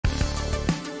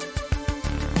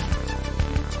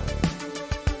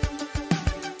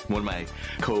one of my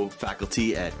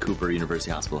co-faculty at Cooper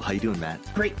University Hospital. How you doing, Matt?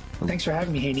 Great. Thanks for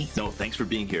having me, Haney. No, thanks for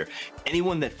being here.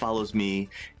 Anyone that follows me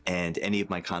and any of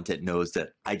my content knows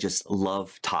that I just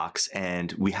love Tox,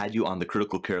 and we had you on the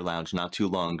Critical Care Lounge not too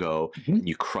long ago, and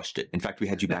you crushed it. In fact, we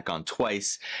had you back on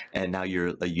twice, and now you're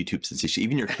a YouTube sensation.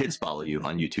 Even your kids follow you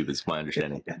on YouTube, is my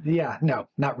understanding. Yeah, no,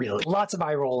 not really. Lots of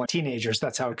eye roll on teenagers.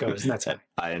 That's how it goes, and that's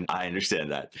fine. I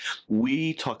understand that.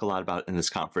 We talk a lot about in this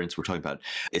conference, we're talking about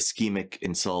ischemic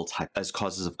insults as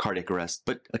causes of cardiac arrest,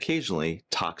 but occasionally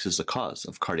Tox is a cause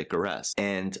of cardiac arrest.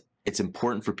 And it's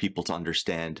important for people to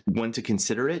understand when to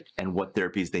consider it and what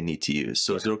therapies they need to use.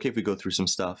 So is it okay if we go through some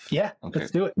stuff? Yeah, okay.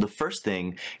 Let's do it. The first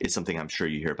thing is something I'm sure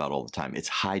you hear about all the time. It's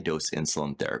high-dose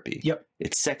insulin therapy. Yep.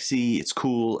 It's sexy. It's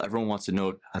cool. Everyone wants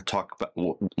to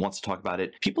talk about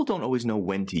it. People don't always know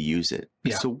when to use it.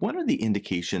 Yeah. So what are the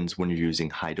indications when you're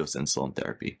using high-dose insulin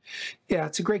therapy? Yeah,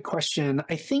 it's a great question.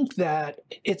 I think that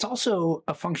it's also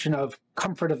a function of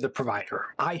comfort of the provider.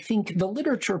 I think the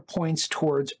literature points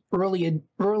towards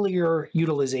earlier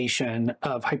utilization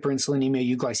of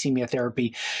hyperinsulinemia-Euglycemia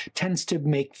therapy tends to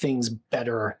make things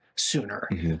better sooner.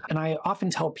 And I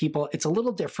often tell people it's a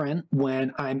little different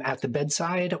when I'm at the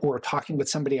bedside or talking with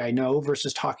somebody I know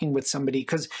versus talking with somebody,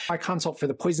 because I consult for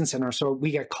the Poison Center, so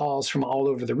we get calls from all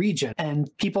over the region,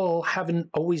 and people haven't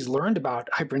always learned about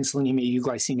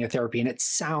hyperinsulinemia-Euglycemia therapy, and it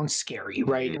sounds scary,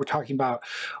 right? We're talking about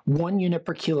 1 unit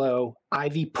per kilo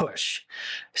IV push,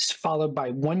 followed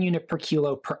by 1 unit per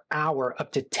kilo per hour,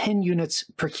 up to 10 units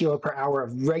per kilo per hour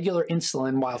of regular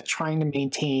insulin while trying to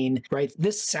maintain, right?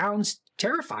 This sounds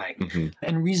terrifying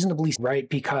and reasonably right,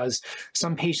 because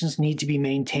some patients need to be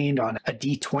maintained on a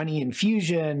D20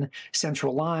 infusion,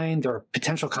 central line. There are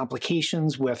potential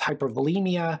complications with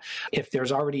hypervolemia if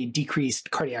there's already decreased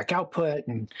cardiac output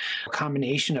and a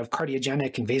combination of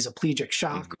cardiogenic and vasoplegic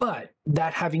shock. But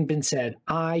that having been said,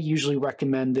 I usually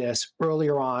recommend this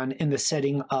earlier on in the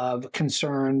setting of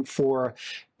concern for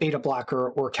beta blocker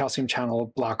or calcium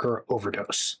channel blocker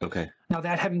overdose. Okay. Now,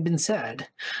 that having been said,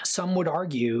 some would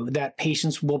argue that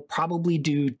patients will probably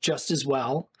do just as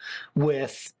well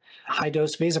with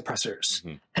high-dose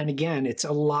vasopressors. And again, it's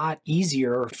a lot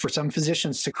easier for some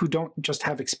physicians who don't just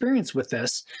have experience with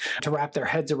this to wrap their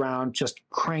heads around just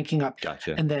cranking up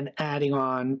and then adding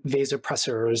on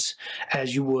vasopressors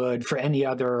as you would for any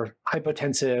other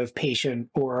hypotensive patient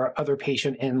or other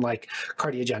patient in like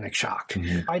cardiogenic shock.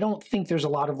 I don't think there's a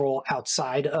lot of role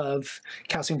outside of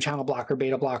calcium channel blocker,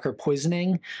 beta blocker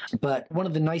poisoning, but one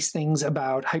of the nice things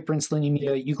about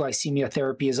hyperinsulinemia-euglycemia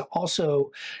therapy is it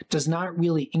also does not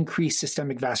really increase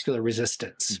systemic vascular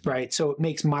resistance, right? So it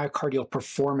makes myocardial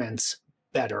performance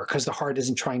better because the heart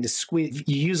isn't trying to squeeze.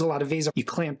 You use a lot of vaso, you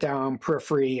clamp down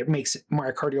periphery, it makes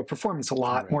myocardial performance a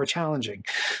lot more challenging.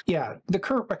 Yeah, the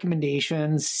current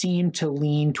recommendations seem to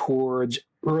lean towards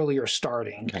earlier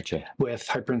starting with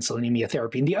hyperinsulinemia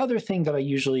therapy. And the other thing that I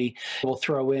usually will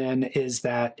throw in is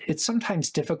that it's sometimes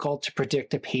difficult to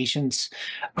predict a patient's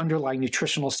underlying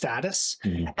nutritional status.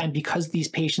 And because these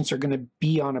patients are going to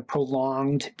be on a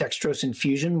prolonged dextrose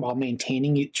infusion while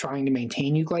trying to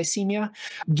maintain euglycemia,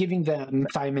 giving them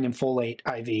thiamine and folate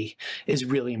IV is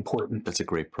really important. That's a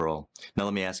great pearl. Now,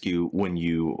 let me ask you, when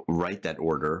you write that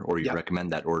order or you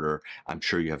recommend that order, I'm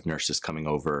sure you have nurses coming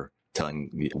over telling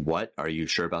me, what? Are you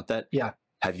sure about that? Yeah.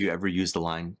 Have you ever used the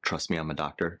line, "Trust me, I'm a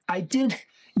doctor"? I did.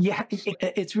 Yeah,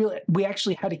 it's really, we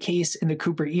actually had a case in the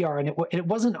Cooper ER, and it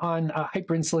wasn't on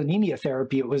hyperinsulinemia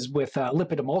therapy. It was with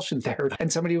lipid emulsion therapy. And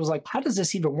somebody was like, how does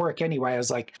this even work anyway? I was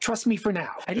like, trust me for now.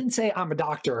 I didn't say I'm a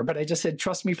doctor, but I just said,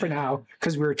 trust me for now,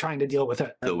 because we were trying to deal with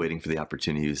it. Still waiting for the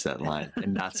opportunity to use that line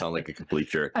and not sound like a complete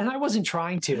jerk. And I wasn't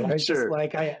trying to. I was just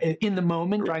like, in the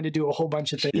moment, trying to do a whole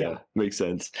bunch of things. Yeah, makes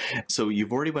sense. So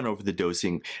you've already went over the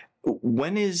dosing.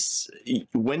 When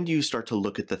do you start to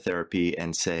look at the therapy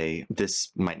and say, this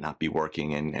might not be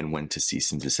working, and when to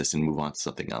cease and desist and move on to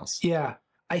something else? Yeah.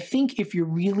 I think if you're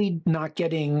really not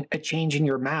getting a change in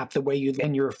your map the way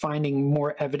you're finding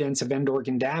more evidence of end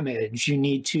organ damage, you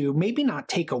need to maybe not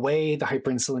take away the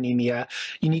hyperinsulinemia.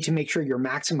 You need to make sure you're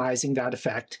maximizing that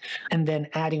effect and then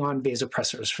adding on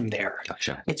vasopressors from there.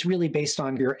 Gotcha. It's really based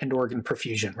on your end organ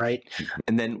perfusion, right?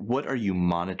 And then what are you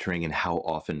monitoring, and how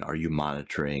often are you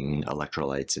monitoring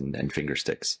electrolytes and finger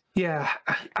sticks? Yeah,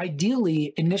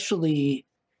 ideally, initially,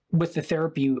 with the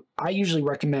therapy, I usually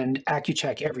recommend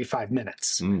AccuCheck every 5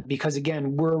 minutes because,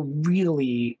 again, we're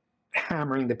really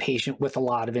hammering the patient with a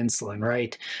lot of insulin,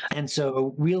 right? And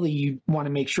so really you want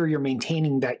to make sure you're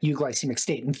maintaining that euglycemic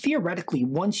state. And theoretically,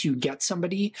 once you get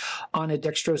somebody on a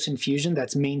dextrose infusion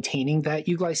that's maintaining that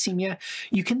euglycemia,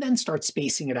 you can then start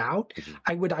spacing it out.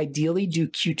 I would ideally do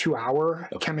Q2-hour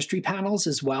chemistry panels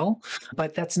as well,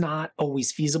 but that's not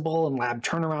always feasible in lab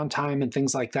turnaround time and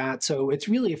things like that. So it's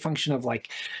really a function of like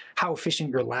how efficient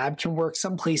your lab can work.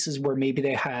 Some places where maybe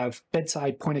they have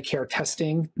bedside point of care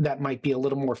testing, that might be a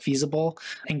little more feasible,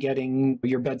 and getting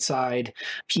your bedside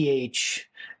pH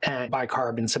and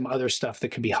bicarb and some other stuff that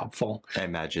could be helpful. I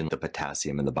imagine the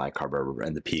potassium and the bicarb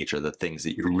and the pH are the things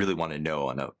that you really want to know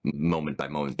on a moment by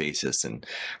moment basis, and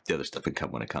the other stuff can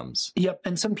come when it comes. Yep.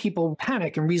 And some people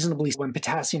panic, and reasonably, when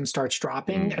potassium starts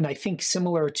dropping. And I think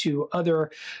similar to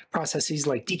other processes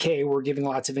like DKA, we're giving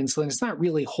lots of insulin. It's not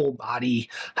really whole body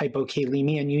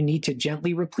hypokalemia, and you need to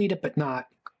gently replete it, but not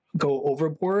go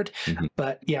overboard.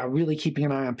 But yeah, really keeping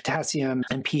an eye on potassium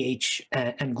and pH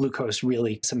and glucose,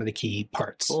 really some of the key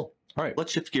parts. Cool. All right,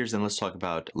 let's shift gears and let's talk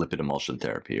about lipid emulsion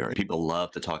therapy. Right? People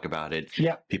love to talk about it.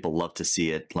 Yeah. People love to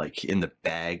see it like in the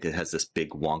bag that has this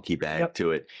big wonky bag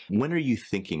to it. When are you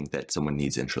thinking that someone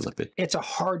needs intralipid? It's a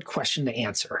hard question to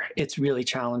answer. It's really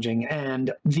challenging.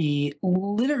 And the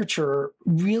literature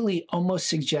really almost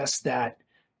suggests that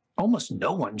almost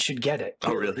no one should get it.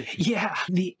 Oh, really? Yeah.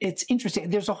 It's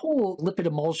interesting. There's a whole lipid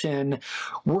emulsion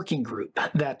working group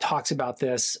that talks about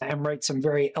this and writes some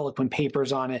very eloquent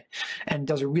papers on it and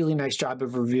does a really nice job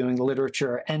of reviewing the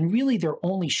literature. And really their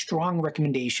only strong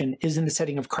recommendation is in the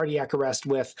setting of cardiac arrest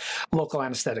with local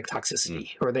anesthetic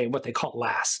toxicity, or what they call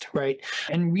LAST, right?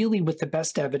 And really with the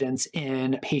best evidence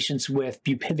in patients with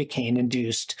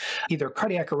bupivacaine-induced either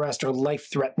cardiac arrest or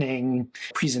life-threatening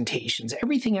presentations.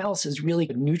 Everything else is really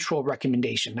a neutral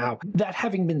recommendation. Now, that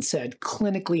having been said,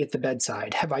 clinically at the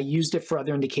bedside, have I used it for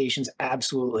other indications?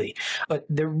 Absolutely. But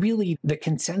the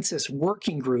consensus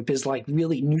working group is like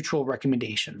really neutral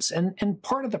recommendations. And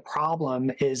part of the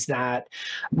problem is that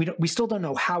we still don't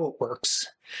know how it works.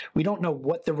 We don't know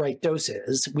what the right dose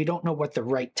is. We don't know what the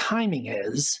right timing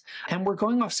is. And we're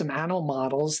going off some animal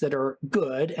models that are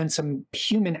good and some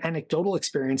human anecdotal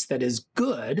experience that is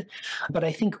good. But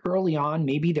I think early on,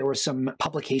 maybe there was some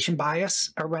publication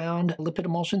bias around lipid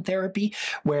emulsion therapy,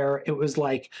 where it was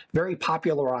like very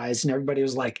popularized and everybody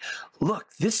was like, look,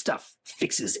 this stuff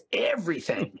fixes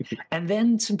everything. And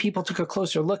then some people took a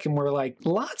closer look and were like,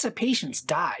 lots of patients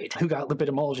died who got lipid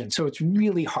emulsion. So it's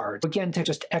really hard. Again, to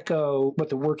just echo what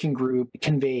the working group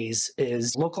conveys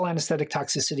is local anesthetic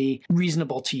toxicity,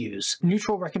 reasonable to use.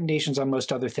 Neutral recommendations on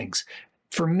most other things.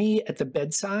 For me, at the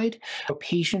bedside, a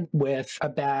patient with a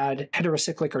bad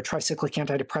heterocyclic or tricyclic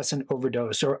antidepressant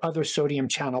overdose or other sodium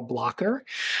channel blocker,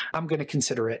 I'm going to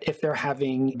consider it. If they're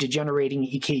having degenerating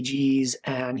EKGs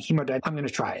and hemodynamics, I'm going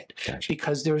to try it. Gotcha.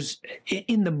 Because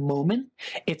in the moment,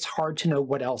 it's hard to know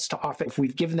what else to offer. If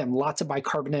we've given them lots of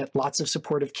bicarbonate, lots of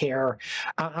supportive care,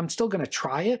 I'm still going to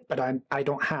try it, but I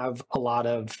don't have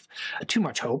too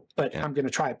much hope, but I'm going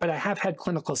to try it. But I have had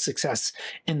clinical success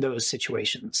in those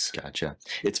situations. Gotcha.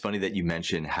 It's funny that you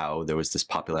mentioned how there was this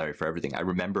popularity for everything. I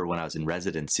remember when I was in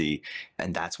residency,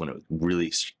 and that's when it really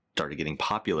started getting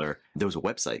popular. There was a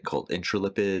website called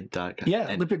intralipid.com.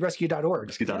 Yeah, lipidrescue.org.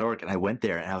 Rescue.org. And I went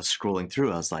there and I was scrolling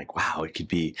through. I was like, wow, it could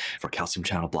be for calcium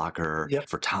channel blocker,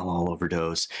 for Tylenol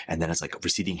overdose. And then it's like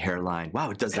receding hairline.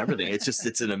 Wow, it does everything.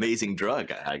 It's an amazing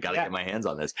drug. I got to get my hands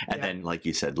on this. And then, like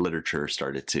you said, literature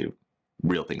started to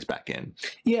reel things back in.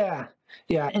 Yeah.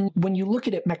 Yeah. And when you look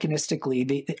at it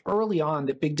mechanistically, early on,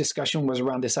 the big discussion was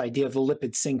around this idea of the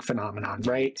lipid sink phenomenon,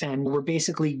 right? And we're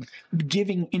basically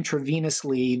giving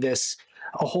intravenously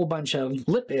a whole bunch of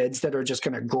lipids that are just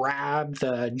going to grab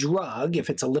the drug, if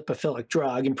it's a lipophilic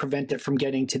drug, and prevent it from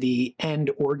getting to the end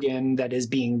organ that is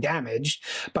being damaged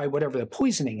by whatever the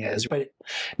poisoning is. But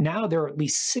now there are at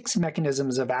least 6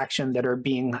 mechanisms of action that have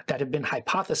been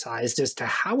hypothesized as to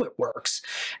how it works.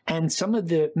 And some of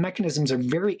the mechanisms are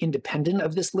very independent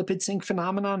of this lipid sink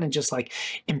phenomenon and just like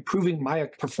improving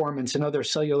myoc performance and other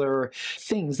cellular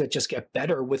things that just get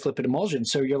better with lipid emulsion.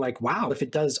 So you're like, wow, if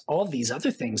it does all these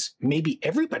other things, maybe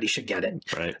everybody should get it.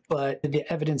 Right. But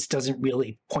the evidence doesn't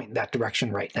really point in that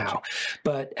direction right now.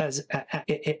 But as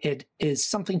it is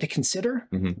something to consider,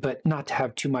 but not to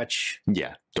have too much.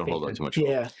 Yeah. Don't hold on too much.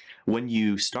 Yeah. When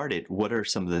you started, what are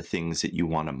some of the things that you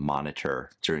want to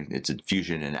monitor during its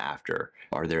infusion and after?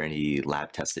 Are there any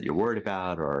lab tests that you're worried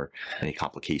about or any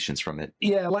complications from it?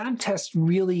 Yeah, lab tests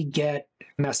really get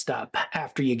messed up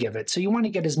after you give it. So you want to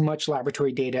get as much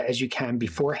laboratory data as you can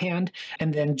beforehand,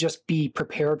 and then just be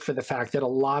prepared for the fact that a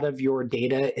lot of your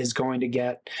data is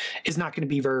not going to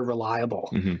be very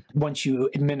reliable once you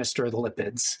administer the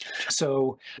lipids.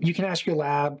 So you can ask your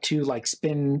lab to like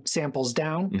spin samples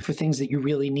down for things that you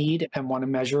really need and want to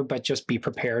measure, but just be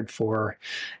prepared for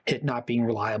it not being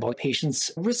reliable.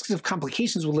 Patients' risks of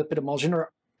complications with lipid emulsion are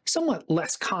somewhat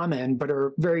less common, but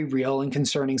are very real and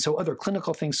concerning. So other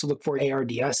clinical things to look for,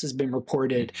 ARDS has been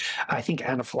reported, I think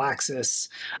anaphylaxis,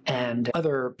 and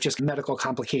other just medical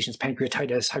complications,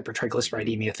 pancreatitis,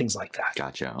 hypertriglyceridemia, things like that.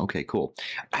 Gotcha. Okay, cool.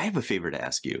 I have a favor to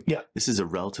ask you. Yeah. This is a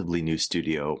relatively new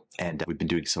studio, and we've been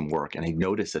doing some work, and I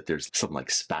noticed that there's some like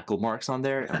spackle marks on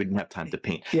there, and we didn't have time to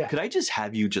paint. Yeah. Could I just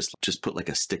have you just put like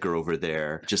a sticker over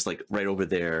there, just like right over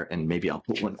there, and maybe I'll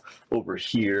put one over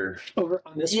here. Over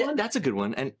on this one? Yeah, that's a good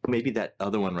one. And maybe that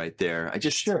other one right there.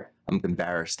 I'm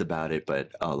embarrassed about it,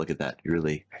 but oh, look at that. You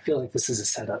really. I feel like this is a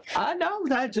setup. No,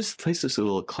 that just places us a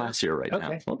little classier right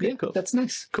now. Okay, yeah, cool. That's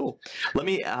nice. Cool. Let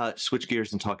me switch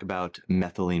gears and talk about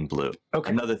methylene blue.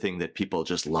 Okay. Another thing that people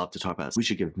just love to talk about is we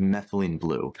should give methylene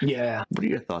blue. Yeah. What are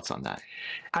your thoughts on that?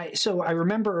 So I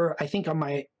remember, I think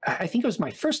it was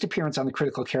my first appearance on the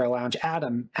Critical Care Lounge,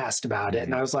 Adam asked about it,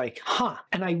 and I was like, huh.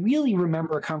 And I really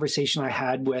remember a conversation I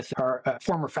had with our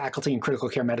former faculty in critical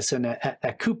care medicine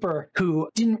at Cooper, who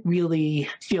didn't really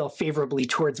feel favorably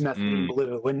towards methylene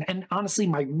blue. And honestly,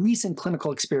 my recent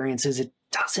clinical experience is it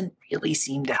doesn't really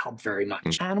seem to help very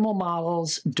much. Animal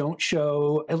models don't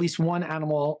show, at least one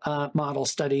animal model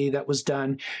study that was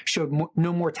done showed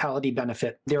no mortality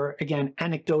benefit. There are, again,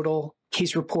 anecdotal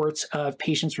case reports of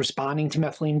patients responding to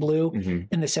methylene blue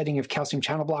in the setting of calcium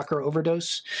channel blocker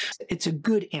overdose. It's a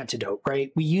good antidote,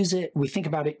 right? We use it, we think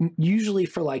about it usually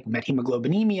for like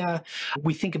methemoglobinemia.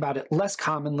 We think about it less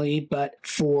commonly, but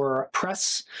for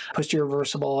PRES, posterior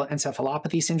reversible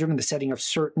encephalopathy syndrome, in the setting of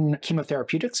certain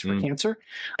chemotherapeutics for cancer.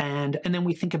 And then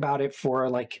we think about it for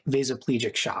like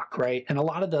vasoplegic shock, right? And a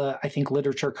lot of the, I think,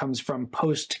 literature comes from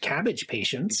post-CABG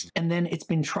patients, and then it's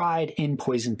been tried in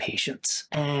poison patients.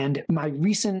 And my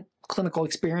recent clinical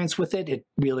experience with it, it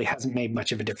really hasn't made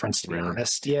much of a difference, to be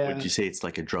honest. Yeah. Would you say it's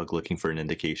like a drug looking for an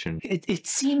indication? It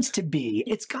seems to be.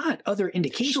 It's got other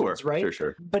indications, right?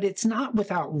 Sure. But it's not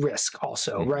without risk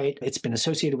also, right? It's been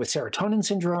associated with serotonin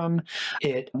syndrome.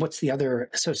 What's the other?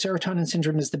 So serotonin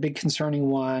syndrome is the big concerning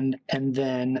one. And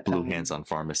then blue hands on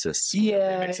pharmacists.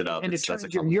 Yeah. They mix it up. And it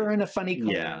turns your urine a funny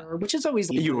color, which is always...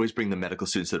 You always bring the medical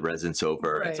students to the residence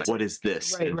over. Right. It's like, what is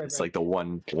this? It's like the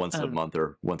once a month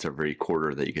or once every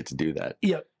quarter that you get to do that.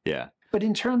 Yep. Yeah. But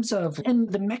in terms of, and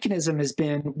the mechanism has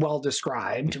been well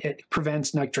described. It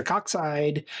prevents nitric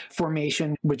oxide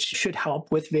formation, which should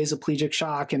help with vasoplegic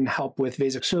shock and help with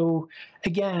So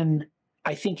again,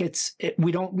 I think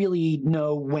we don't really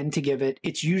know when to give it.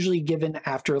 It's usually given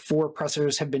after 4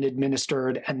 pressors have been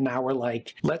administered, and now we're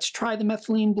like, let's try the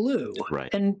methylene blue.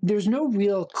 Right. And there's no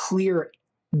real clear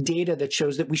data that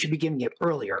shows that we should be giving it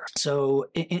earlier. So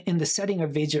in the setting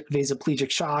of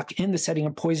vasoplegic shock, in the setting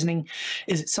of poisoning,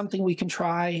 is it something we can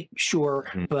try? Sure.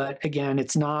 But again,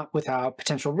 it's not without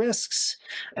potential risks,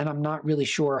 and I'm not really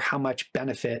sure how much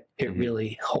benefit it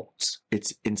really holds.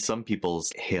 It's in some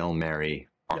people's Hail Mary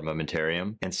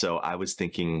armamentarium. And so I was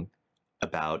thinking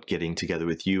about getting together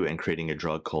with you and creating a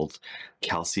drug called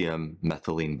calcium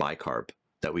methylene bicarb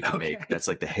that we can make. That's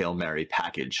like the Hail Mary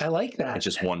package. I like that. It's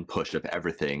just one push of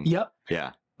everything. Yep.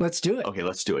 Yeah. Let's do it. Okay,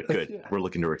 let's do it. Good. We're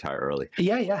looking to retire early.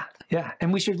 Yeah.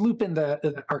 And we should loop in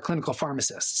our clinical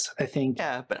pharmacists, I think.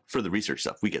 Yeah, but for the research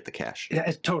stuff, we get the cash.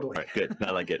 Yeah, totally. All right, good. I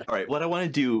like it. All right, what I want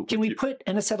to do... Can we put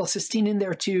N-acetylcysteine in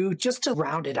there too, just to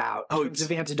round it out in terms of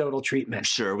antidotal treatment?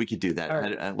 Sure, we could do that.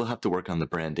 Right. We'll have to work on the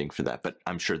branding for that, but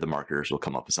I'm sure the marketers will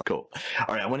come up with something. Cool.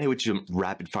 All right, I want to hit you some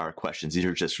rapid fire questions. These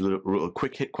are just real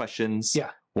quick hit questions.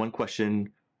 Yeah. One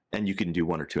question, and you can do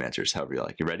 1 or 2 answers, however you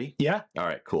like. You ready? Yeah. All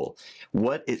right, cool.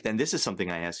 And this is something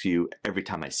I ask you every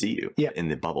time I see you in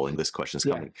the bubble, and this question is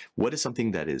coming. What is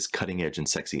something that is cutting edge and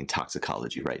sexy in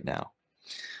toxicology right now?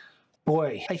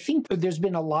 Boy, I think there's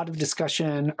been a lot of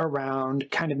discussion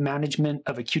around kind of management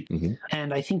of acute,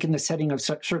 and I think in the setting of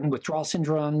certain withdrawal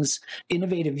syndromes,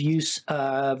 innovative use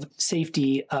of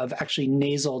safety of actually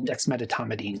nasal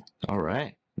dexmedetomidine. All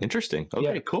right. Interesting.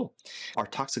 Okay, cool. Are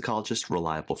toxicologists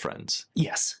reliable friends?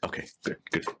 Yes. Okay,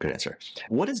 good answer.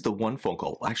 What is the one phone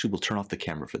call? Actually, we'll turn off the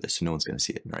camera for this so no one's going to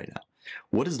see it right now.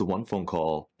 What is the one phone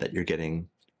call that you're getting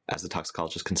as a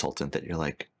toxicologist consultant that you're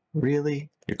like,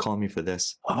 really? You're calling me for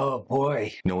this? Oh,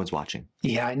 boy. No one's watching.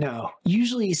 Yeah, I know.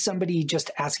 Usually somebody just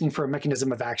asking for a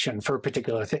mechanism of action for a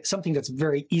particular thing, something that's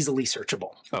very easily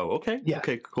searchable. Oh, okay. Yeah.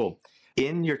 Okay, cool.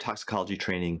 In your toxicology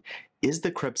training, Is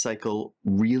the Krebs cycle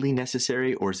really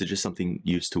necessary, or is it just something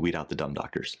used to weed out the dumb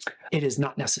doctors? It is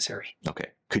not necessary. Okay.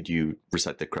 Could you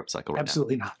recite the Krebs cycle right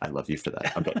Absolutely now? not. I love you for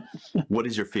that. Okay. What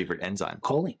is your favorite enzyme?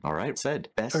 Choline. All right. Said.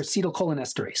 Best. Or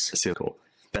acetylcholinesterase. Cool.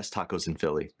 Best tacos in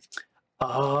Philly.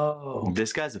 Oh.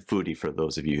 This guy's a foodie, for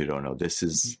those of you who don't know. This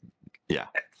is, yeah.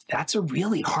 That's a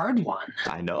really hard one.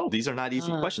 I know. These are not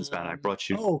easy questions, man. I brought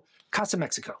you. Oh, Casa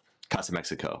Mexico. Casa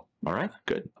Mexico. All right,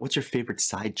 good. What's your favorite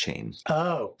side chain?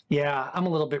 Oh, yeah. I'm a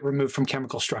little bit removed from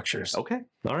chemical structures. Okay.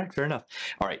 All right, fair enough.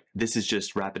 All right, this is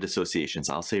just rapid associations.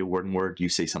 I'll say a word, you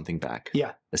say something back.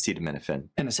 Yeah. Acetaminophen.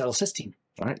 And acetylcysteine.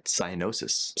 All right,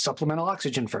 cyanosis. Supplemental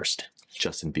oxygen first.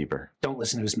 Justin Bieber. Don't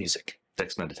listen to his music.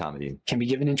 Dexmedetomidine. Can be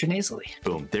given intranasally.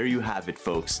 Boom. There you have it,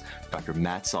 folks. Dr.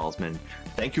 Matt Salzman,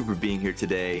 thank you for being here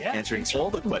today, answering all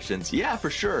the questions. Yeah, for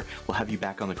sure. We'll have you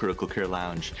back on the Critical Care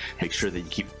Lounge. Make sure that you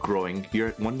keep growing. You're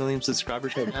at 1 million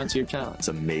subscribers right now to your channel. It's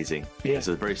amazing. Yeah. He's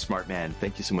a very smart man.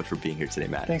 Thank you so much for being here today,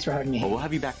 Matt. Thanks for having me. Well, we'll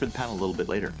have you back for the panel a little bit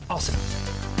later. Awesome.